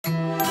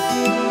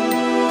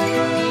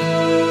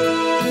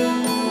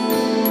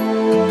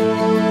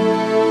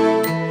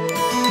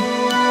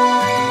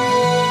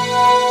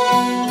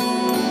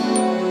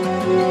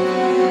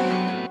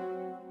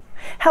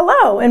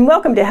and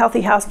welcome to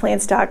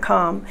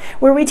HealthyHouseplants.com,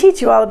 where we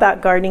teach you all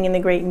about gardening in the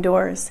great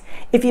indoors.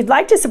 If you'd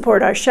like to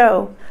support our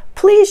show,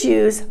 please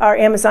use our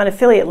Amazon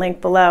affiliate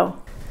link below.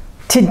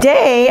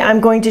 Today I'm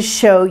going to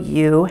show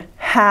you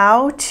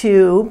how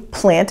to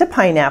plant a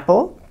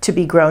pineapple to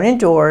be grown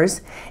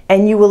indoors,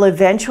 and you will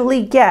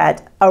eventually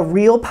get a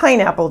real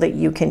pineapple that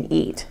you can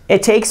eat.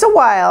 It takes a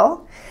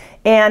while,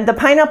 and the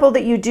pineapple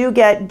that you do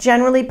get,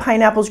 generally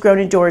pineapples grown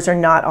indoors are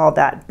not all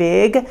that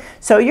big.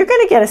 So you're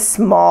gonna get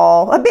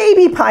a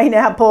baby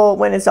pineapple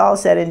when it's all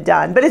said and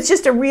done. But it's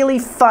just a really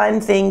fun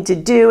thing to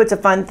do. It's a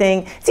fun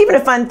thing. It's even a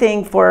fun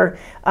thing for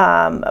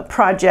a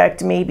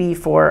project, maybe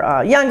for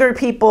younger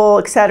people,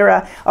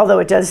 etc.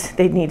 Although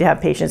they need to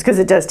have patience because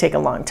it does take a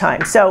long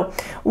time. So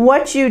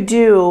what you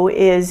do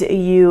is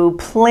you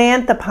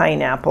plant the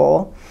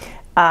pineapple.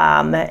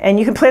 And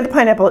you can plant the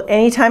pineapple at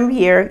any time of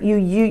year.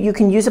 You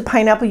can use a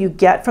pineapple you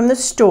get from the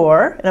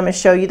store, and I'm going to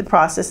show you the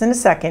process in a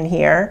second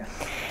here.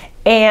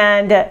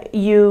 And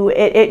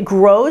it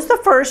grows the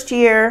first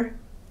year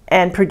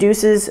and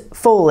produces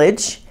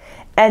foliage,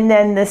 and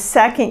then the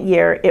second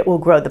year it will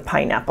grow the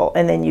pineapple,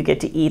 and then you get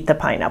to eat the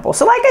pineapple.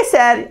 So like I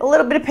said, a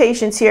little bit of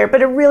patience here,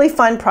 but a really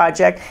fun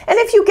project. And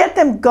if you get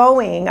them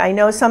going, I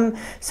know some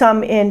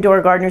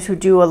indoor gardeners who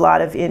do a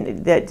lot of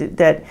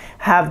that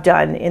have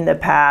done in the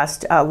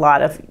past a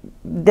lot of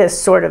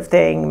this sort of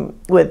thing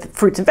with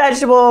fruits and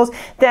vegetables,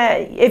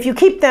 that if you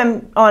keep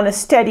them on a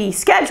steady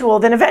schedule,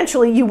 then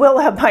eventually you will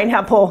have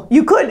pineapple.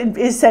 You could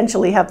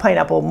essentially have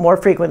pineapple more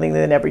frequently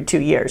than every 2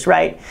 years,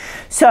 right?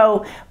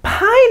 So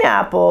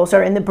pineapples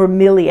are in the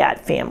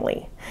bromeliad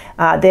family.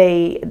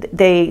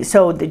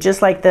 So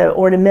just like the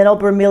ornamental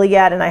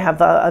bromeliad, and I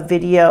have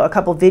a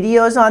couple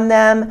videos on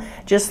them,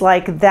 just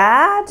like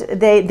that,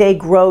 they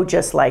grow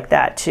just like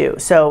that too.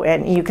 So,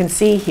 and you can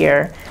see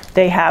here,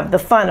 they have the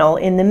funnel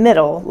in the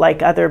middle, like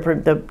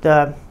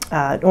the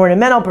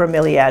ornamental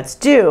bromeliads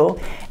do,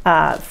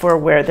 for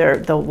where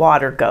the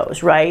water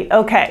goes, right?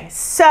 Okay,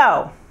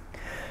 so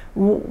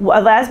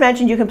as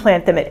mentioned, you can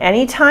plant them at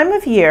any time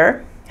of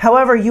year.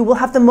 However, you will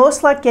have the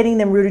most luck getting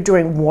them rooted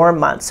during warm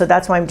months. So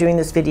that's why I'm doing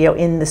this video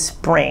in the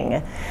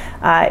spring.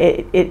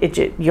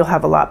 You'll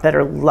have a lot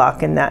better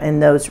luck in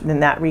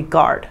that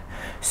regard.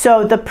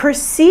 So the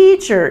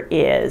procedure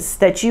is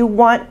that you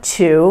want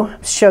to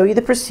show you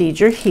the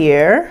procedure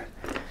here.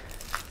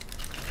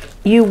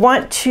 You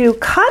want to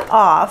cut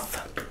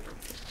off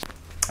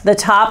the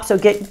top. So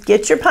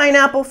get your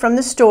pineapple from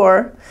the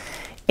store,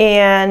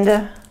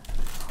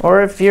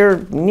 or if you're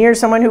near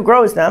someone who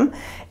grows them,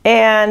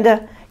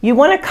 and you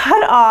want to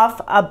cut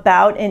off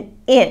about an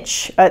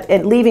inch,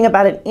 and leaving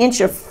about an inch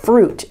of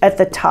fruit at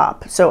the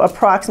top. So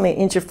approximately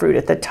an inch of fruit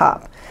at the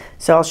top.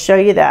 So I'll show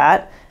you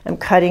that. I'm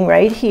cutting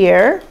right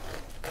here.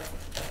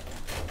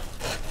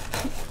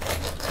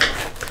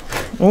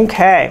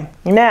 Okay,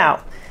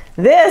 now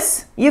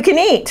this you can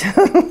eat.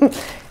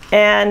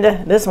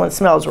 And this one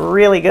smells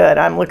really good.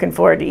 I'm looking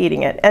forward to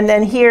eating it. And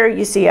then here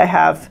you see I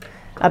have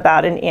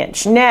about an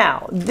inch.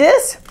 Now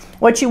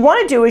what you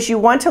want to do is you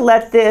want to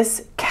let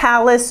this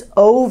callus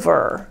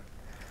over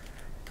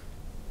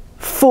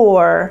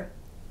for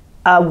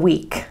a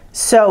week.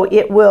 So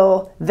it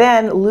will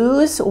then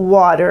lose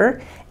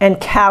water and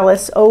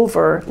callus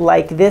over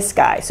like this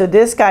guy. So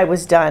this guy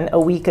was done a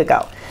week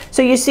ago.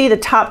 So you see the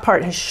top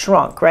part has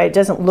shrunk, right? It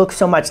doesn't look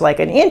so much like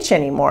an inch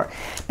anymore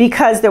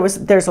because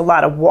there's a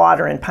lot of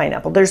water in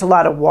pineapple. There's a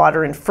lot of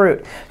water in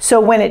fruit. So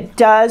when it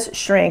does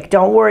shrink,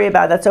 don't worry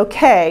about it. That's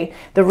okay.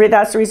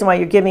 That's the reason why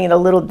you're giving it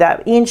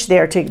that inch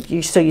there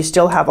so you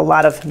still have a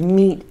lot of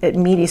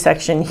meaty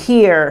section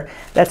here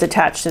that's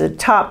attached to the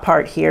top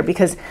part here,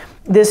 because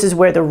this is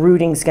where the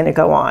rooting is going to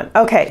go on.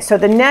 Okay, so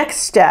the next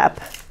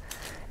step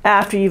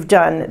after you've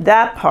done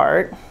that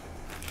part,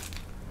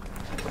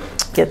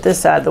 get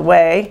this out of the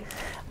way,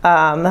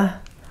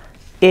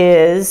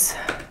 is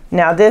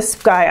now this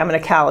guy I'm going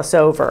to callus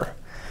over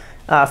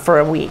for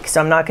a week. So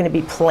I'm not going to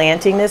be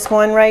planting this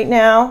one right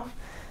now.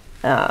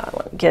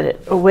 Let me get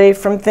it away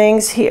from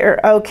things here.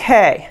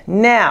 Okay,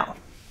 now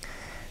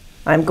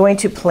I'm going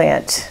to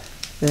plant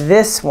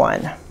this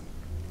one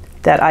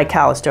that I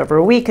calloused over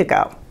a week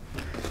ago.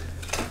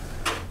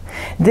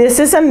 This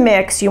is a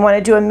mix. You want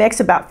to do a mix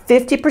about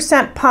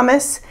 50%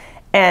 pumice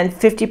and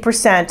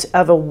 50%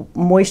 of a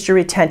moisture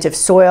retentive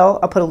soil.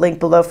 I'll put a link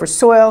below for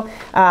soil.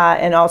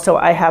 And also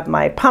I have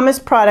my pumice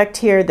product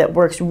here that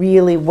works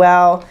really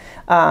well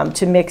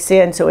to mix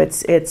in. So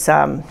it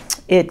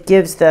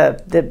gives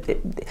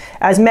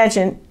as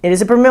mentioned, it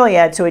is a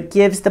bromeliad, so it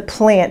gives the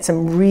plant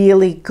some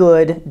really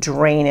good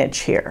drainage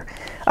here.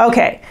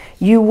 Okay,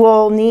 you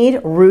will need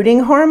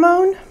rooting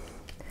hormone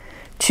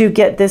to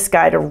get this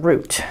guy to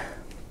root.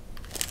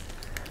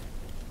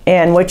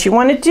 And what you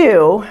want to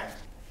do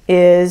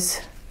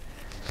is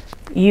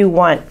you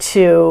want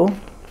to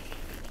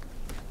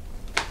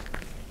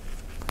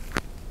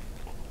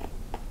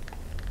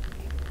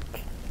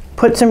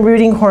put some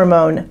rooting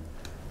hormone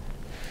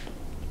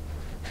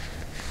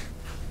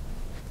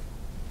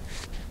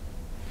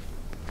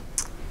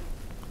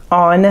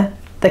on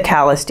the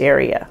calloused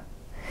area.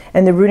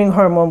 and the rooting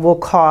hormone will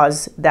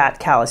cause that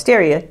calloused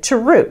area to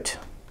root.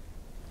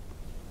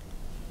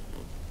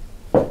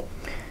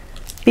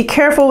 Be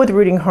careful with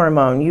rooting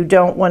hormone. You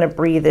don't want to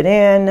breathe it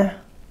in.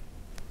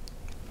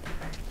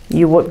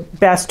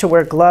 Best to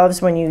wear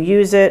gloves when you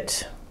use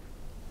it.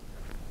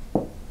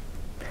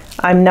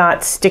 I'm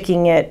not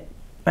sticking it.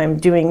 I'm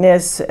doing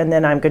this, and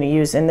then I'm going to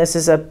use, and this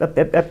is a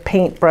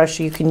paintbrush.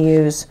 You can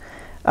use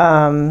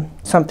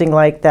something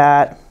like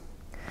that,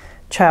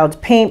 child's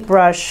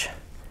paintbrush,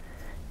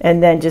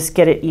 and then just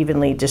get it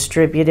evenly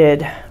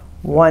distributed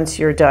once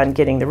you're done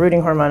getting the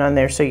rooting hormone on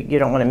there, so you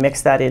don't want to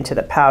mix that into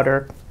the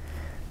powder,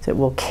 so it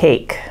will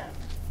cake.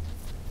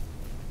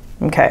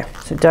 Okay,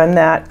 so done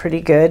that pretty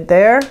good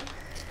there.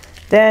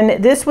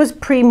 Then this was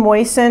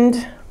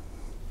pre-moistened.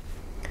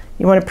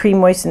 You want to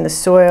pre-moisten the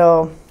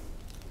soil.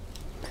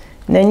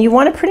 And then you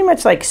want to pretty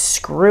much like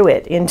screw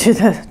it into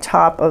the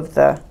top of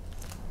the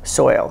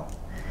soil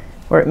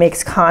where it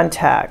makes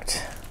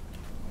contact.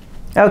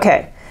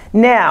 Okay,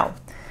 now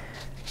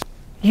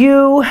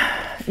you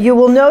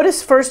will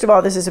notice, first of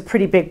all, this is a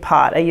pretty big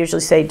pot. I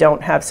usually say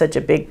don't have such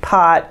a big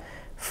pot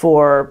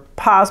for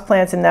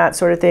houseplants and that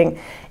sort of thing.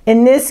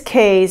 In this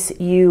case,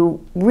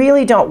 you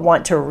really don't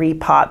want to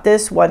repot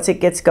this once it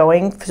gets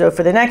going. So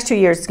for the next 2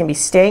 years, it's going to be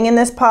staying in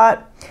this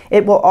pot.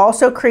 It will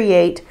also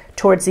create,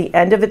 towards the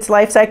end of its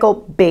life cycle,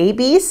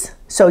 babies.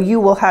 So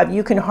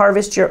you can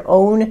harvest your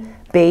own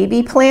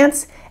baby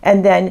plants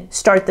and then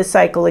start the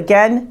cycle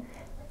again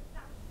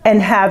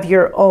and have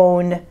your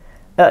own,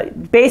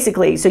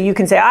 basically, so you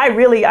can say, I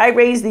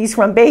raised these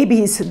from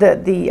babies,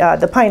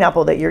 the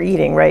pineapple that you're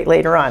eating right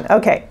later on.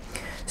 Okay,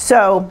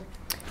 so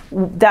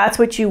that's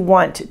what you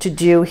want to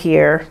do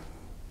here.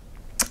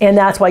 And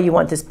that's why you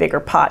want this bigger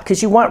pot,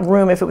 because you want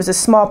room. If it was a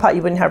small pot,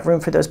 you wouldn't have room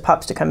for those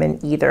pups to come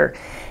in either.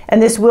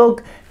 And this will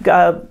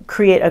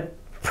create a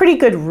pretty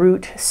good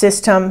root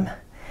system,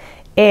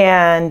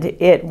 and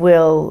it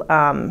will,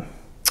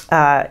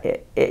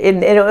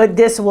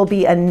 this will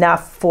be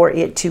enough for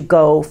it to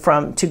go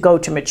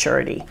to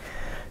maturity.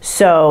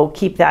 So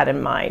keep that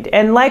in mind.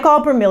 And like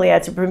all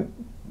bromeliads,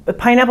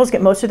 pineapples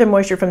get most of their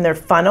moisture from their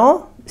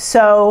funnel.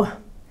 So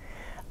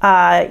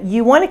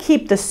you want to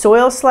keep the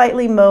soil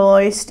slightly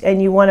moist,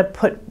 and you want to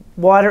put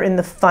water in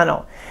the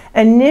funnel.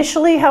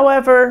 Initially,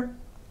 however,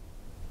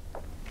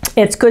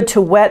 it's good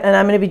to wet, and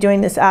I'm going to be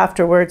doing this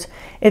afterwards.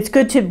 It's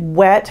good to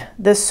wet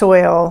the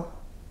soil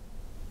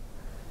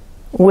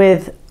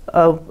with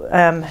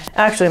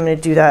actually I'm going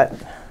to do that.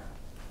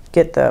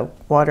 Get the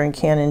watering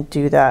can and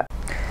do that.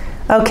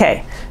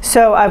 Okay,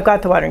 so I've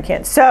got the watering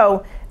can.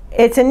 So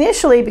it's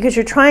initially, because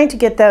you're trying to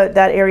get that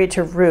area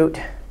to root,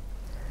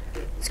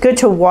 it's good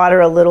to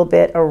water a little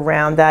bit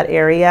around that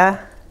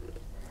area,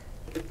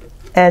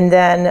 and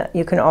then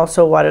you can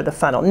also water the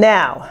funnel.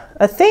 Now,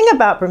 a thing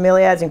about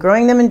bromeliads and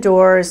growing them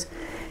indoors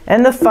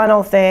and the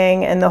funnel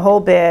thing and the whole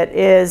bit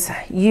is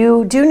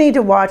you do need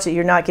to watch that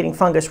you're not getting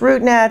fungus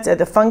root gnats, or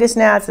the fungus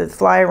gnats that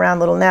fly around,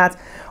 little gnats,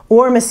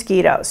 or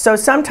mosquitoes. So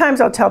sometimes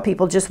I'll tell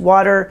people just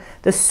water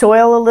the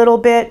soil a little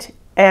bit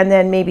and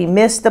then maybe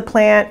mist the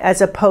plant,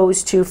 as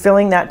opposed to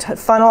filling that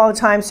funnel all the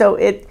time. So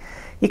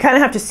you kind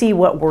of have to see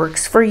what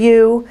works for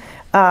you,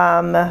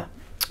 but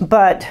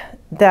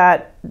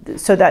that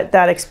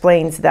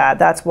explains that.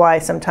 That's why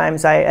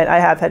sometimes I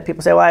have had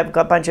people say, well, I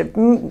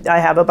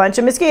have a bunch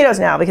of mosquitoes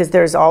now, because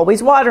there's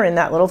always water in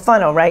that little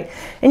funnel, right?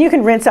 And you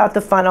can rinse out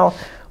the funnel,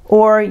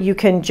 or you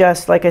can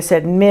just, like I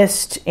said,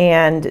 mist,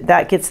 and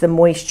that gets the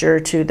moisture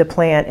to the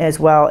plant,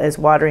 as well as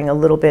watering a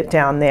little bit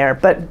down there.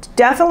 But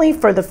definitely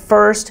for the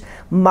first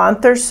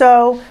month or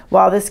so,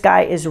 while this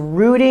guy is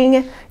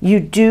rooting, you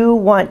do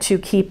want to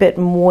keep it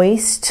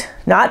moist,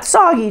 not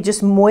soggy,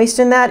 just moist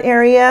in that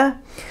area,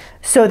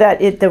 so that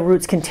the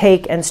roots can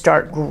take and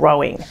start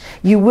growing.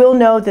 You will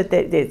know that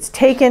it's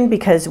taken,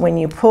 because when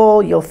you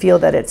pull, you'll feel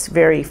that it's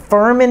very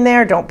firm in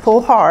there. Don't pull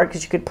hard,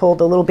 because you could pull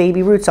the little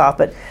baby roots off,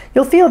 but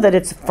you'll feel that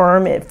it's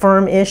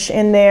firm-ish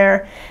in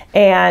there.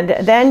 And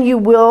then you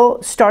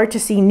will start to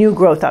see new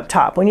growth up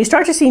top. When you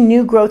start to see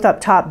new growth up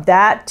top,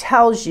 that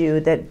tells you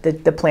that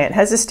the plant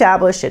has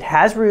established, it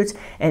has roots,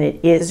 and it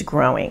is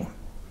growing.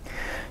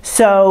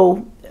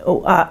 So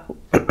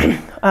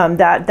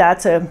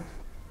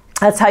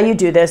that's how you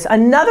do this.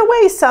 Another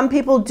way some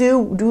people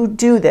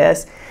do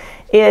this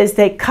is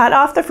they cut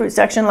off the fruit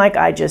section like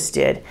I just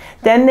did.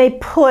 Then they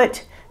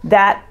put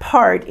that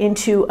part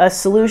into a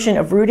solution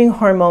of rooting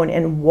hormone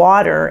and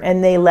water,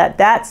 and they let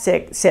that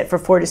sit for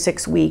 4 to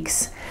 6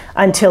 weeks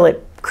until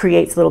it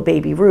creates little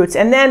baby roots,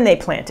 and then they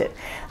plant it.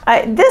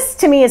 This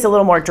to me is a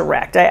little more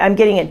direct. I'm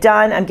getting it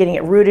done, I'm getting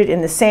it rooted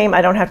in the same,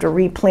 I don't have to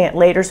replant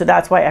later, so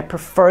that's why I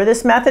prefer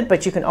this method,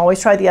 but you can always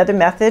try the other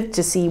method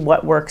to see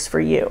what works for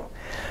you.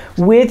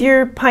 With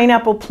your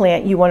pineapple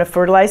plant, you want to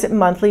fertilize it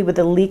monthly with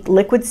a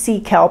liquid sea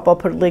kelp, I'll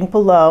put a link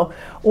below,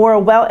 or a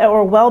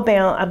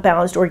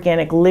well-balanced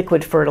organic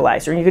liquid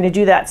fertilizer. And you're going to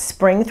do that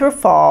spring through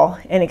fall,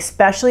 and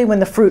especially when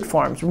the fruit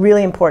forms.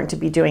 Really important to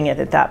be doing it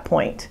at that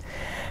point.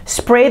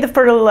 Spray the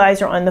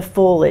fertilizer on the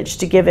foliage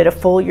to give it a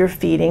foliar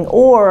feeding,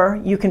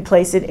 or you can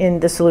place it in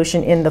the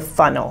solution in the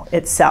funnel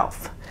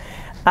itself.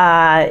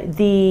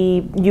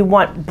 You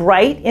want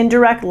bright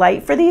indirect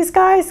light for these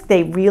guys.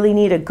 They really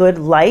need a good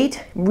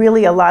light,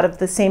 really a lot of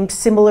the same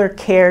similar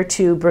care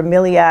to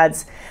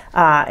bromeliads,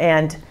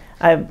 and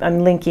I'm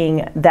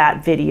linking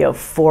that video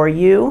for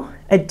you.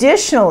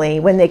 Additionally,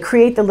 when they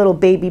create the little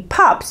baby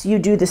pups, you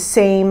do the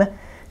same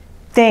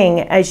thing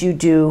as you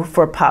do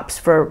for pups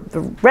for the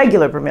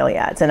regular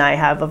bromeliads, and I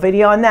have a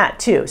video on that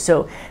too,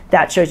 so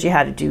that shows you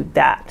how to do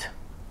that.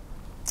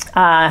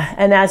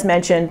 And as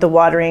mentioned, the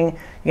watering,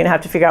 you're gonna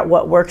have to figure out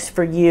what works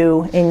for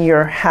you in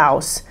your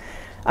house.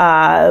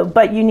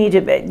 But you need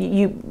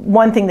to,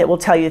 one thing that will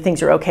tell you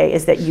things are okay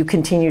is that you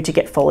continue to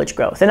get foliage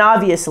growth. And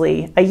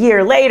obviously, a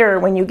year later,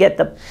 when you get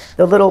the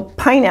little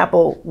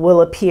pineapple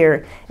will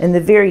appear in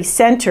the very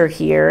center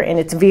here, and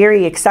it's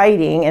very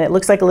exciting, and it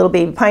looks like a little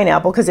baby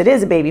pineapple because it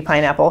is a baby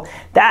pineapple.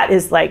 That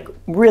is like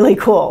really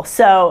cool.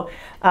 So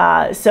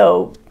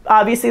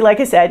obviously,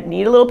 like I said,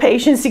 need a little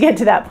patience to get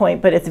to that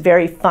point, but it's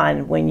very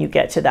fun when you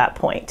get to that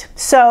point.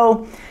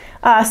 So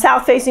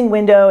south-facing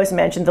window, as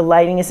mentioned, the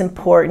lighting is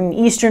important.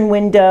 Eastern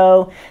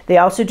window, they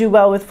also do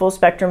well with full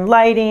spectrum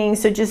lighting,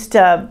 so just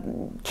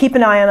keep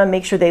an eye on them,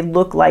 make sure they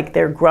look like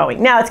they're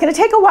growing. Now, it's going to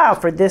take a while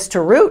for this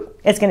to root.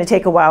 It's going to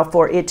take a while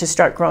for it to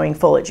start growing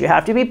foliage. You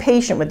have to be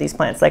patient with these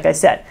plants, like I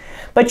said.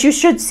 But you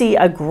should see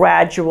a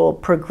gradual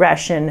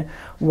progression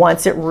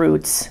once it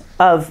roots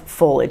of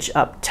foliage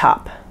up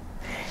top.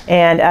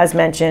 And as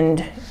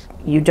mentioned,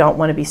 you don't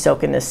want to be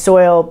soaking this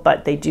soil,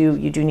 but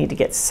you do need to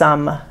get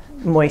some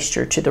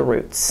moisture to the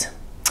roots.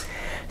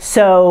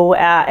 So,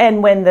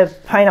 and when the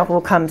pineapple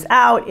comes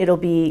out, it'll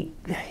be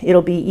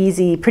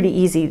easy, pretty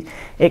easy.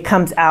 It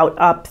comes out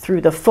up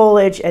through the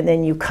foliage, and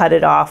then you cut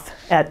it off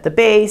at the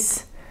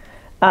base.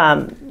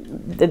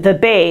 The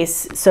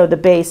base, so the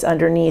base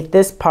underneath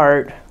this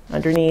part,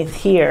 underneath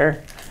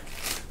here,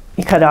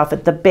 you cut off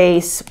at the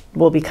base,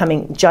 will be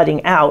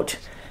jutting out.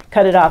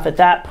 Cut it off at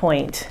that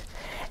point,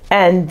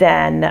 and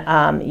then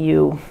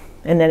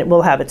it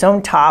will have its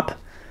own top,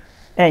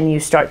 and you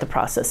start the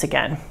process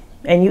again.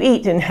 And you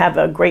eat and have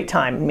a great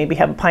time, maybe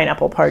have a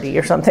pineapple party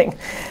or something.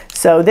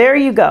 So there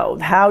you go,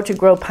 how to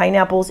grow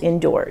pineapples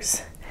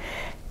indoors.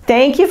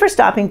 Thank you for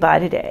stopping by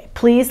today.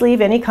 Please leave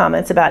any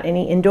comments about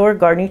any indoor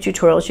gardening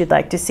tutorials you'd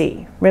like to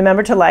see.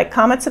 Remember to like,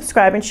 comment,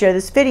 subscribe, and share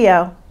this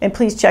video. And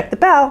please check the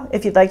bell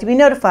if you'd like to be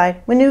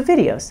notified when new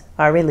videos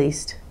are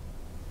released.